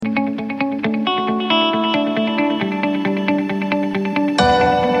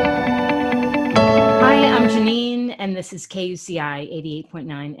This is KUCI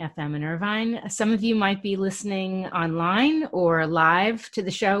 88.9 FM in Irvine. Some of you might be listening online or live to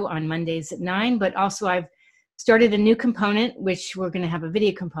the show on Mondays at 9, but also I've started a new component, which we're going to have a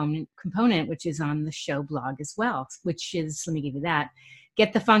video component, which is on the show blog as well, which is, let me give you that,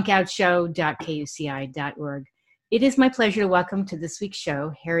 getthefunkoutshow.kuci.org. It is my pleasure to welcome to this week's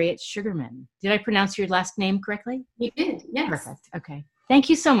show, Harriet Sugarman. Did I pronounce your last name correctly? You did, yes. Perfect, okay.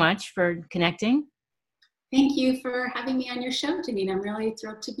 Thank you so much for connecting. Thank you for having me on your show, Janine. I'm really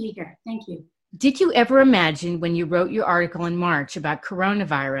thrilled to be here. Thank you. Did you ever imagine when you wrote your article in March about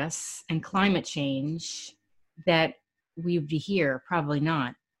coronavirus and climate change that we would be here? Probably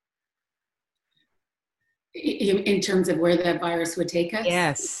not. In terms of where the virus would take us?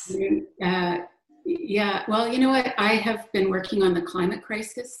 Yes. Yeah, well, you know what? I have been working on the climate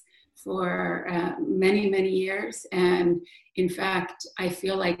crisis for many, many years. And in fact, I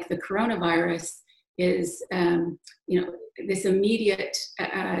feel like the coronavirus is, this immediate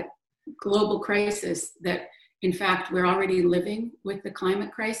global crisis that, in fact, we're already living with the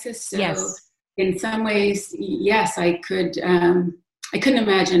climate crisis. So yes. In some ways, yes, I couldn't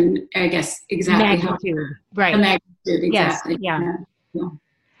imagine, I guess, exactly magnitude. Right. The magnitude, exactly. Yes. Yeah.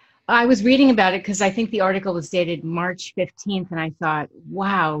 I was reading about it because I think the article was dated March 15th, and I thought,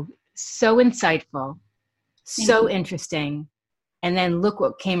 wow, so insightful, so interesting. And then look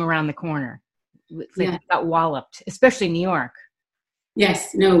what came around the corner. It got walloped, especially New York.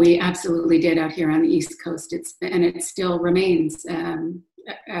 Yes, no, we absolutely did out here on the East Coast. It still remains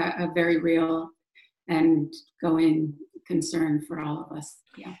a very real and going concern for all of us.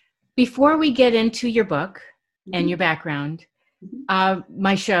 Yeah. Before we get into your book and your background,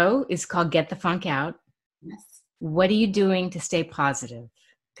 my show is called Get the Funk Out. Yes. What are you doing to stay positive?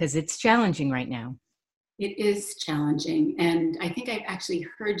 Because it's challenging right now. It is challenging. And I think I've actually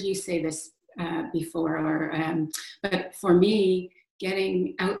heard you say this before, but for me,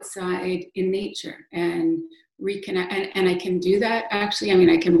 getting outside in nature and reconnect, and I can do that actually. I mean,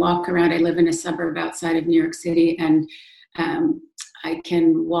 I can walk around. I live in a suburb outside of New York City, and I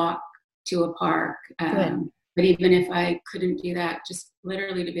can walk to a park. But even if I couldn't do that, just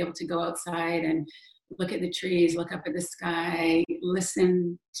literally to be able to go outside and look at the trees, look up at the sky,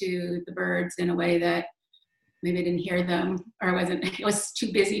 listen to the birds in a way that maybe I didn't hear them or I was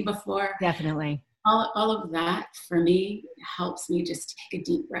too busy before. Definitely. All of that for me helps me just take a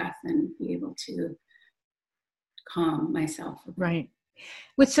deep breath and be able to calm myself. Right.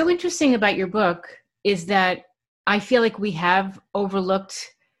 What's so interesting about your book is that I feel like we have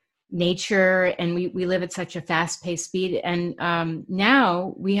overlooked nature and we live at such a fast-paced speed. And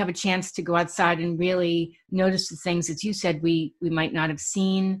now we have a chance to go outside and really notice the things that you said we might not have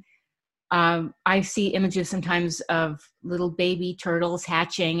seen. I see images sometimes of little baby turtles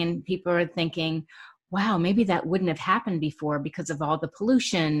hatching, and people are thinking, wow, maybe that wouldn't have happened before because of all the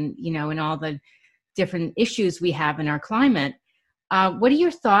pollution, and all the different issues we have in our climate. What are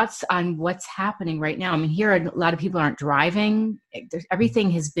your thoughts on what's happening right now? I mean, here a lot of people aren't driving.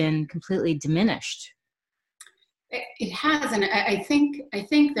 Everything has been completely diminished. It has, and I think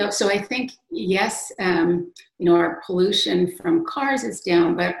though. So I think yes, our pollution from cars is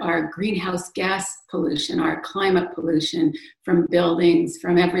down, but our greenhouse gas pollution, our climate pollution from buildings,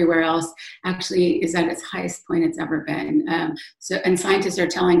 from everywhere else, actually is at its highest point it's ever been. And scientists are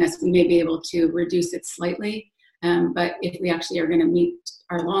telling us we may be able to reduce it slightly, but if we actually are going to meet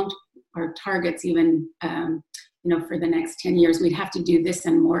our targets, even for the next 10 years, we'd have to do this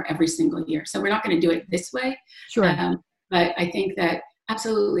and more every single year. So we're not going to do it this way. Sure. But I think that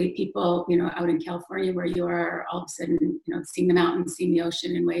absolutely people, out in California where you are all of a sudden, seeing the mountains, seeing the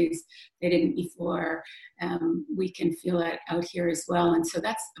ocean in ways they didn't before, we can feel it out here as well. And so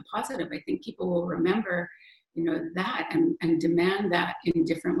that's a positive. I think people will remember, that and demand that in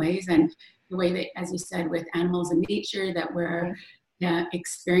different ways. And the way that, as you said, with animals and nature, that we're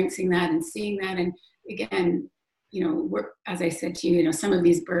experiencing that and seeing that. And again, we're, as I said to you, some of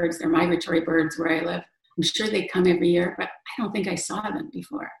these birds, they're migratory birds where I live. I'm sure they come every year, but I don't think I saw them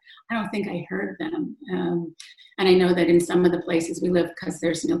before. I don't think I heard them. And I know that in some of the places we live, because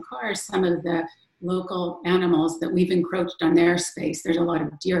there's no cars, some of the local animals that we've encroached on their space. There's a lot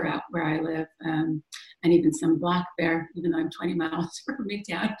of deer out where I live, and even some black bear, even though I'm 20 miles from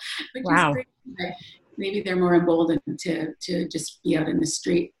Midtown, which is great. But maybe they're more emboldened to just be out in the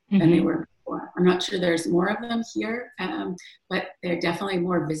street than they were before. I'm not sure there's more of them here, but they're definitely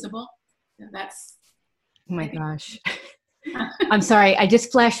more visible. So that's. Oh my gosh. I'm sorry. I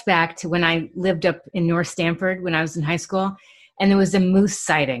just flashed back to when I lived up in North Stamford when I was in high school, and there was a moose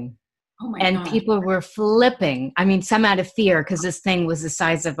sighting. Oh my and God. People were flipping. I mean, some out of fear because this thing was the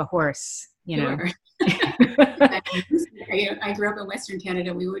size of a horse. you know. Sure. I grew up in Western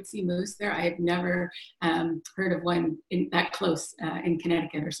Canada. We would see moose there. I have never heard of one that close in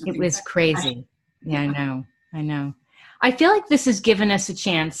Connecticut or something. It was crazy. Yeah, I know. I feel like this has given us a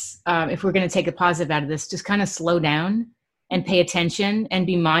chance, if we're going to take a positive out of this, just kind of slow down and pay attention and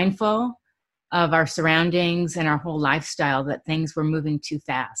be mindful of our surroundings and our whole lifestyle, that things were moving too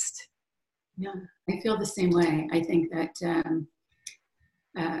fast. Yeah, I feel the same way. I think that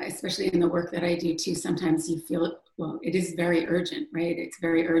especially in the work that I do too, sometimes you feel, well, it is very urgent, right? It's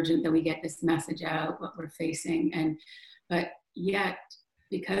very urgent that we get this message out, what we're facing. But yet,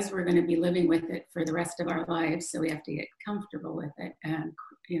 because we're going to be living with it for the rest of our lives, so we have to get comfortable with it, and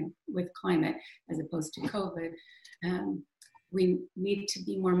with climate as opposed to COVID, we need to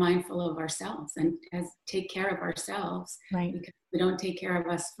be more mindful of ourselves and take care of ourselves. Right. Because if we don't take care of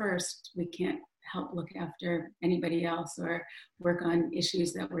us first, we can't help look after anybody else or work on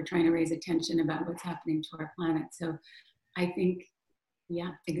issues that we're trying to raise attention about what's happening to our planet. So I think, yeah,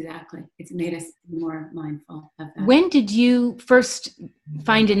 exactly. It's made us more mindful of that. When did you first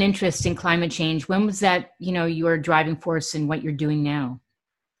find an interest in climate change? When was that, your driving force in what you're doing now?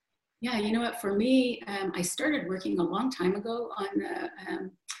 Yeah, you know what, for me, I started working a long time ago on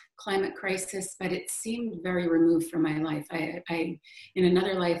the climate crisis, but it seemed very removed from my life. I in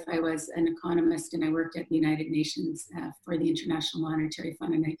another life, I was an economist and I worked at the United Nations for the International Monetary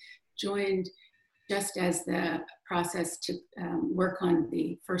Fund, and I joined just as the process to work on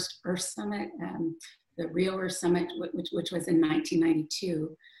the first Earth Summit, the Rio Earth Summit, which was in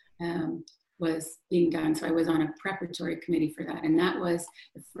 1992, was being done. So I was on a preparatory committee for that. And that was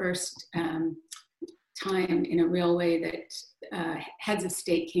the first time in a real way that heads of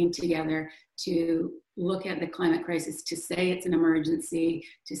state came together to look at the climate crisis, to say it's an emergency,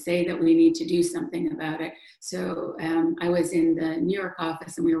 to say that we need to do something about it. So I was in the New York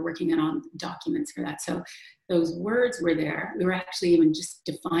office and we were working on documents for that. So those words were there. We were actually even just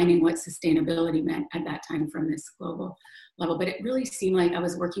defining what sustainability meant at that time from this global level. But it really seemed like I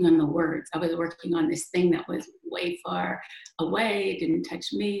was working on the words. I was working on this thing that was way far away. It didn't touch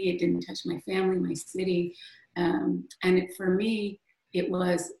me. It didn't touch my family, my city. For me, it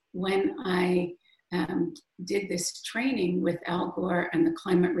was when I did this training with Al Gore and the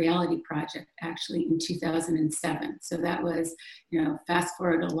Climate Reality Project actually in 2007. So that was, fast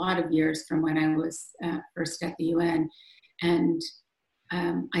forward a lot of years from when I was first at the UN. And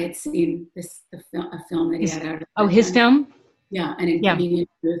I had seen a film that he had out. Oh, his film? Yeah, and Inconvenient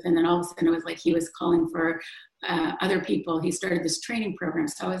Truth. And then all of a sudden it was like he was calling for other people. He started this training program.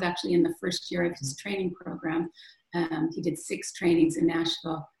 So I was actually in the first year of his training program. He did 6 trainings in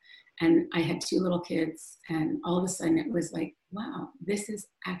Nashville. And I had 2 little kids. And all of a sudden it was like, wow, this is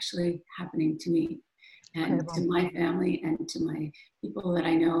actually happening to me and to my family and to my people that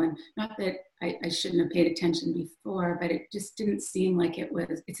I know. And not that I shouldn't have paid attention before, but it just didn't seem like it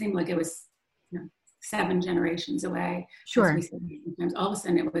seemed like it was 7 generations away. Sure. Sometimes all of a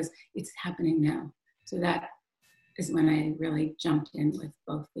sudden it's happening now. So that is when I really jumped in with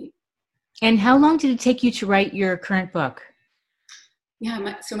both feet. And how long did it take you to write your current book?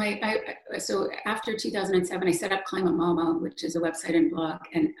 Yeah, so after 2007, I set up Climate Mama, which is a website and blog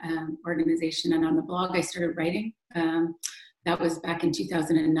and organization. And on the blog, I started writing. That was back in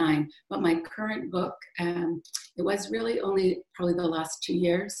 2009. But my current book, it was really only probably the last 2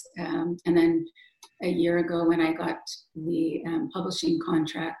 years. And then a year ago when I got the publishing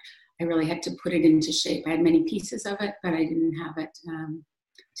contract, I really had to put it into shape. I had many pieces of it, but I didn't have it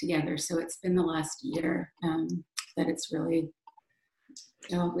together. So it's been the last year that it's really...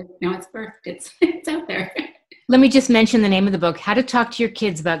 now it's birthed. It's out there. Let me just mention the name of the book, How to Talk to Your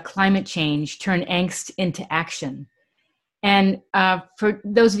Kids About Climate Change, Turn Angst into Action. And for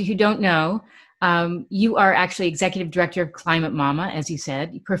those of you who don't know, you are actually Executive Director of Climate Mama, as you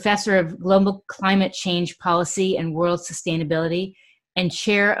said, Professor of Global Climate Change Policy and World Sustainability, and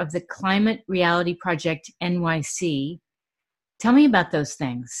Chair of the Climate Reality Project NYC. Tell me about those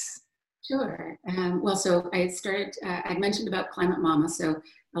things. Sure. Well, so I started, I mentioned about Climate Mama, so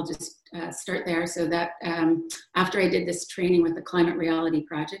I'll just start there. So that after I did this training with the Climate Reality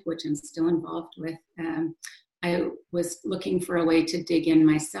Project, which I'm still involved with, I was looking for a way to dig in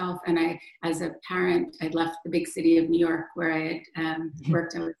myself. And as a parent, I'd left the big city of New York where I had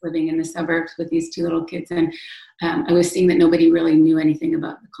worked. I was living in the suburbs with these 2 little kids. And I was seeing that nobody really knew anything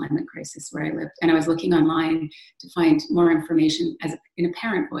about the climate crisis where I lived. And I was looking online to find more information in a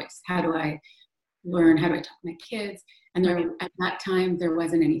parent voice. How do I learn? How do I talk to my kids? And at that time, there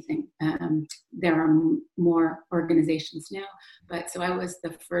wasn't anything. There are more organizations now. But so I was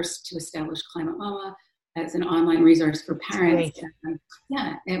the first to establish Climate Mama. as an online resource for parents.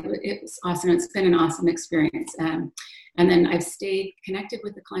 Yeah, it was awesome. It's been an awesome experience. And then I've stayed connected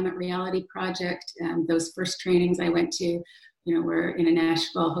with the Climate Reality Project. Those first trainings I went to, we're in a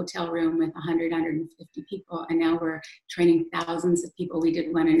Nashville hotel room with 100, 150 people, and now we're training thousands of people. We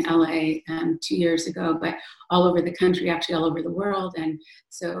did one in LA 2 years ago, but all over the country, actually all over the world. And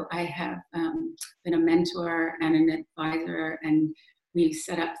so I have been a mentor and an advisor, and we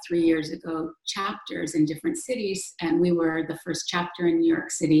set up 3 years ago chapters in different cities, and we were the first chapter in New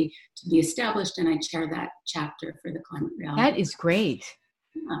York City to be established, and I chair that chapter for the Climate Reality. That is great.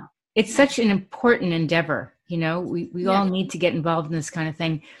 Yeah. It's such an important endeavor. We all need to get involved in this kind of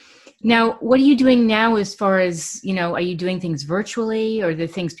thing. Now, what are you doing now as far as, are you doing things virtually, or are there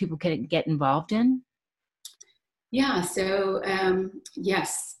things people can get involved in? Yeah, so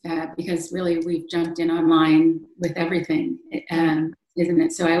yes, because really we've jumped in online with everything, isn't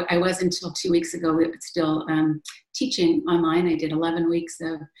it? So I was until 2 weeks ago, we were still teaching online. I did 11 weeks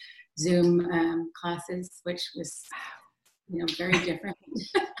of Zoom classes, which was, very different.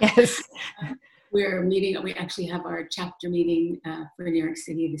 Yes. We're meeting, we actually have our chapter meeting for New York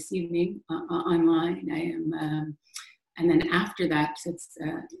City this evening online. I am, and then after that, so it's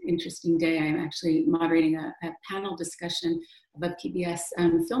an interesting day, I'm actually moderating a panel discussion of a PBS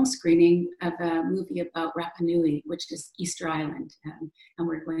film screening of a movie about Rapa Nui, which is Easter Island. And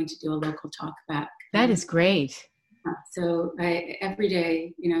we're going to do a local talk back. That is great. So every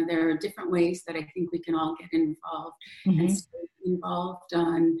day, there are different ways that I think we can all get involved and stay involved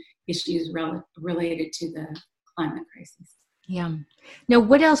on issues related to the climate crisis. Yeah. Now,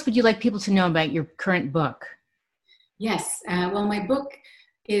 what else would you like people to know about your current book? Yes. Well, my book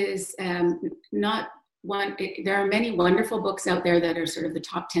is not one. There are many wonderful books out there that are sort of the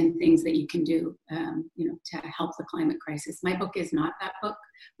top 10 things that you can do, to help the climate crisis. My book is not that book.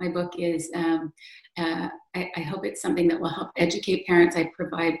 My book is, I hope it's something that will help educate parents. I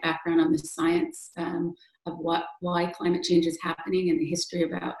provide background on the science of why climate change is happening and the history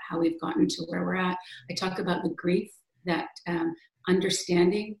about how we've gotten to where we're at. I talk about the grief that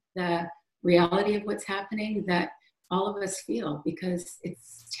understanding the reality of what's happening that all of us feel, because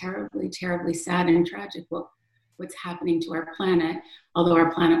it's terribly, terribly sad and tragic what's happening to our planet, although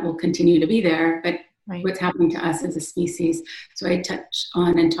our planet will continue to be there, but what's happening to us as a species. So I touch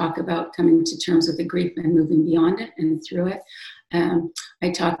on and talk about coming to terms with the grief and moving beyond it and through it. I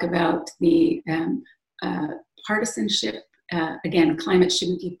talk about the partisanship. Again, climate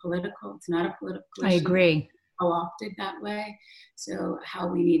shouldn't be political. It's not a political issue. I agree. Co-opted that way. So how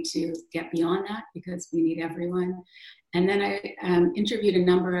we need to get beyond that, because we need everyone. And then I interviewed a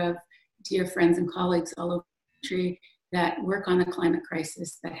number of dear friends and colleagues all over the country that work on the climate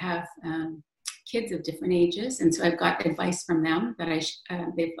crisis, that have kids of different ages. And so I've got advice from them that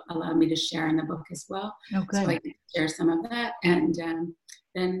they've allowed me to share in the book as well. Oh, good. So I can share some of that, and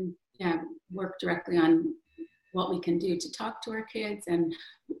then work directly on what we can do to talk to our kids, and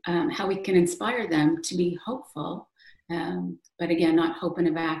how we can inspire them to be hopeful. But again, not hope in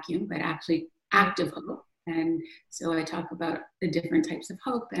a vacuum, but actually active hope. And so I talk about the different types of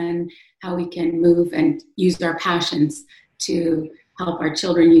hope and how we can move and use our passions to help our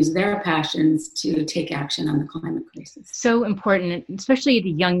children use their passions to take action on the climate crisis. So important, especially at a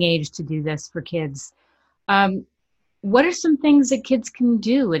young age, to do this for kids. What are some things that kids can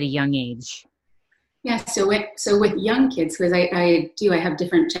do at a young age? Yeah, so with young kids, because I have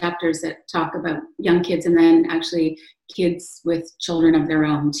different chapters that talk about young kids, and then actually kids with children of their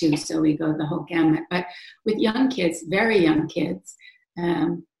own too. So we go the whole gamut. But with young kids, very young kids,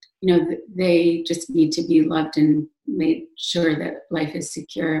 they just need to be loved and made sure that life is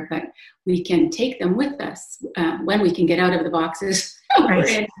secure. But we can take them with us when we can get out of the boxes.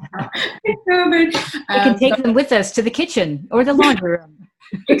 Right. We can take them with us to the kitchen or the laundry room.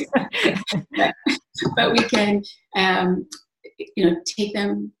 But we can, take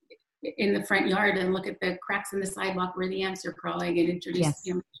them in the front yard and look at the cracks in the sidewalk where the ants are crawling, and introduce, make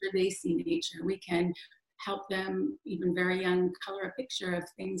sure they see nature. We can help them, even very young, color a picture of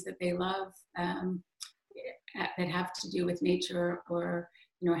things that they love that have to do with nature, or,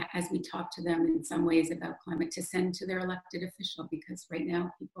 as we talk to them in some ways about climate, to send to their elected official, because right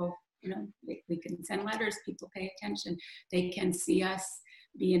now people, we can send letters, people pay attention, they can see us,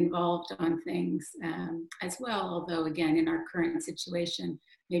 be involved on things as well. Although again, in our current situation,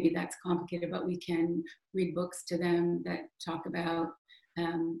 maybe that's complicated, but we can read books to them that talk about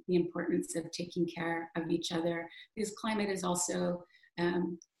the importance of taking care of each other. Because climate is also,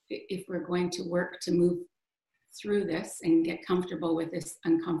 if we're going to work to move through this and get comfortable with this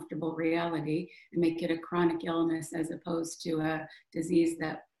uncomfortable reality and make it a chronic illness as opposed to a disease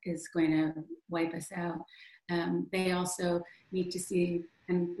that is going to wipe us out. They also need to see,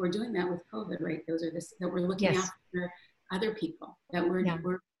 and we're doing that with COVID, right? Those are that we're looking after other people, that we're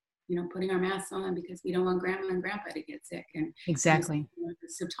putting our masks on because we don't want grandma and grandpa to get sick. And exactly.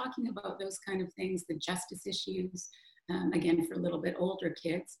 So talking about those kind of things, the justice issues, again, for a little bit older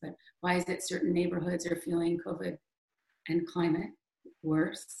kids, but why is it certain neighborhoods are feeling COVID and climate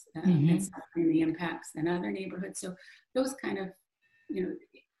worse and suffering the impacts than other neighborhoods? So those kind of,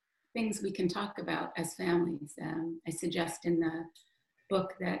 things we can talk about as families. I suggest in the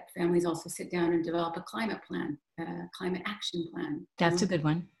book that families also sit down and develop a climate plan, climate action plan. That's a good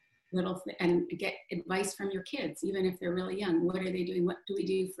one. And get advice from your kids, even if they're really young. What are they doing? What do we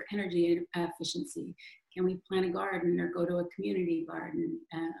do for energy efficiency? Can we plant a garden or go to a community garden?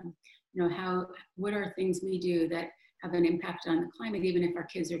 What are things we do that have an impact on the climate, even if our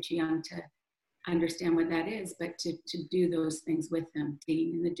kids are too young to understand what that is, but to do those things with them,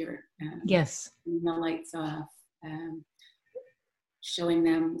 digging in the dirt, turning the lights off, showing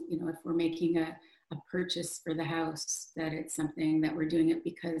them, if we're making a purchase for the house, that it's something that we're doing it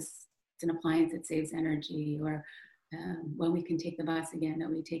because it's an appliance that saves energy, or when we can take the bus again, that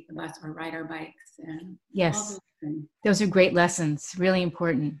we take the bus or ride our bikes. Yes, those are great lessons, really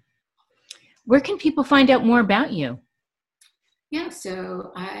important. Where can people find out more about you? Yeah,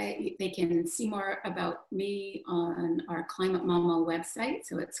 so they can see more about me on our Climate Mama website.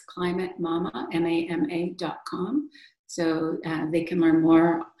 So it's climatemama.com. So they can learn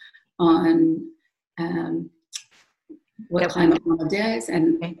more on what Climate Mama does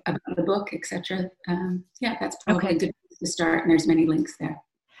and about the book, etc. That's probably a good place to start, and there's many links there.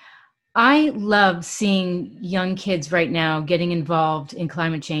 I love seeing young kids right now getting involved in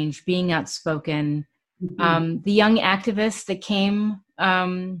climate change, being outspoken. The young activist that came,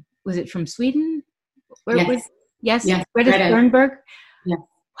 was it from Sweden? Yes. Greta Thunberg. Yeah.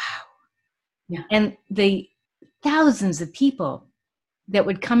 Wow. Yeah. And the thousands of people that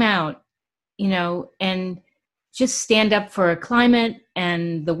would come out, and just stand up for climate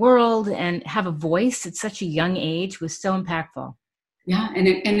and the world and have a voice at such a young age was so impactful. Yeah, and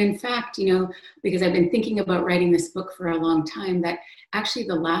in fact, because I've been thinking about writing this book for a long time, that actually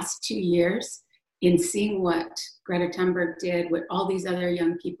the last 2 years, in seeing what Greta Thunberg did, what all these other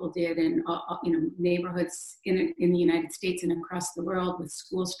young people did in neighborhoods in the United States and across the world, with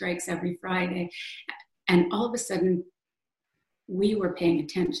school strikes every Friday, and all of a sudden we were paying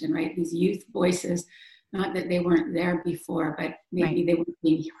attention, right? These youth voices, not that they weren't there before, but maybe they weren't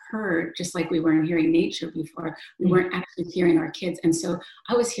being heard, just like we weren't hearing nature before. We weren't actually hearing our kids. And so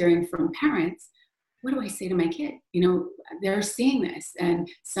I was hearing from parents, what do I say to my kid? They're seeing this, and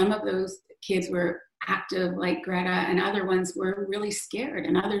some of those kids were active like Greta, and other ones were really scared,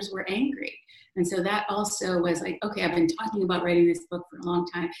 and others were angry. And so that also was like, okay, I've been talking about writing this book for a long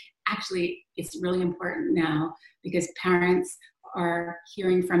time. Actually, it's really important now because parents are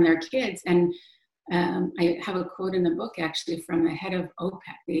hearing from their kids. And I have a quote in the book actually from the head of OPEC,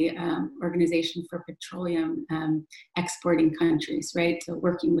 the Organization for Petroleum Exporting Countries, right? So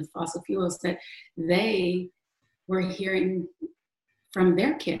working with fossil fuels, that they were hearing from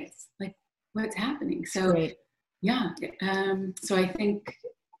their kids, like, what's happening. So so I think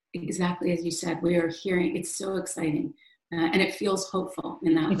exactly as you said, we are hearing, it's so exciting, and it feels hopeful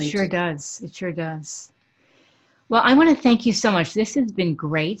in that way. It sure does. Well, I want to thank you so much. This has been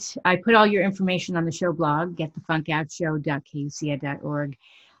great. I put all your information on the show blog, getthefunkoutshow.kuca.org.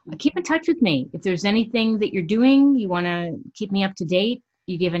 Keep in touch with me. If there's anything that you're doing, you want to keep me up to date,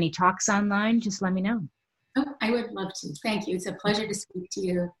 you give any talks online, just let me know. Oh, I would love to. Thank you. It's a pleasure to speak to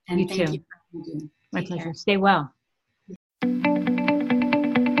you. And you thank too. you for what you do. My pleasure. Stay well.